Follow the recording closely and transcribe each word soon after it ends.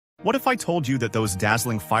What if I told you that those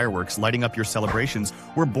dazzling fireworks lighting up your celebrations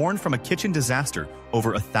were born from a kitchen disaster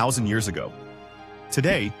over 1,000 years ago?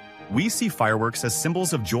 Today, we see fireworks as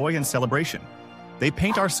symbols of joy and celebration. They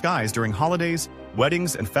paint our skies during holidays,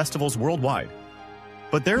 weddings, and festivals worldwide.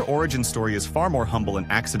 But their origin story is far more humble and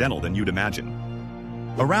accidental than you'd imagine.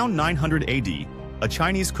 Around 900 AD, a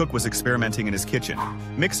Chinese cook was experimenting in his kitchen,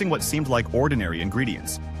 mixing what seemed like ordinary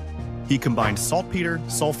ingredients. He combined saltpeter,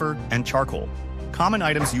 sulfur, and charcoal, common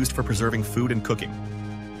items used for preserving food and cooking.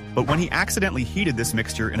 But when he accidentally heated this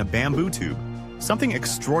mixture in a bamboo tube, something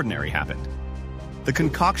extraordinary happened. The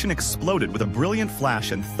concoction exploded with a brilliant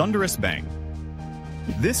flash and thunderous bang.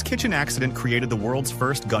 This kitchen accident created the world's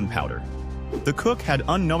first gunpowder. The cook had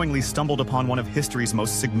unknowingly stumbled upon one of history's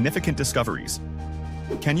most significant discoveries.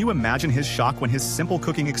 Can you imagine his shock when his simple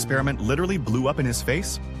cooking experiment literally blew up in his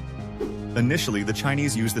face? Initially, the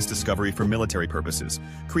Chinese used this discovery for military purposes,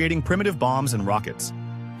 creating primitive bombs and rockets.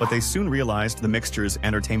 But they soon realized the mixture's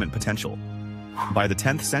entertainment potential. By the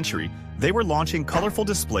 10th century, they were launching colorful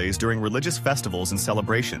displays during religious festivals and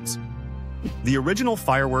celebrations. The original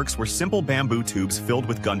fireworks were simple bamboo tubes filled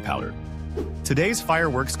with gunpowder. Today's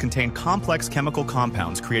fireworks contain complex chemical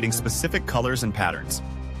compounds creating specific colors and patterns.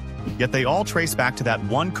 Yet they all trace back to that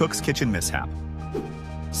one cook's kitchen mishap.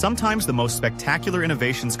 Sometimes the most spectacular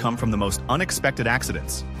innovations come from the most unexpected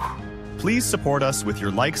accidents. Please support us with your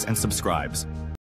likes and subscribes.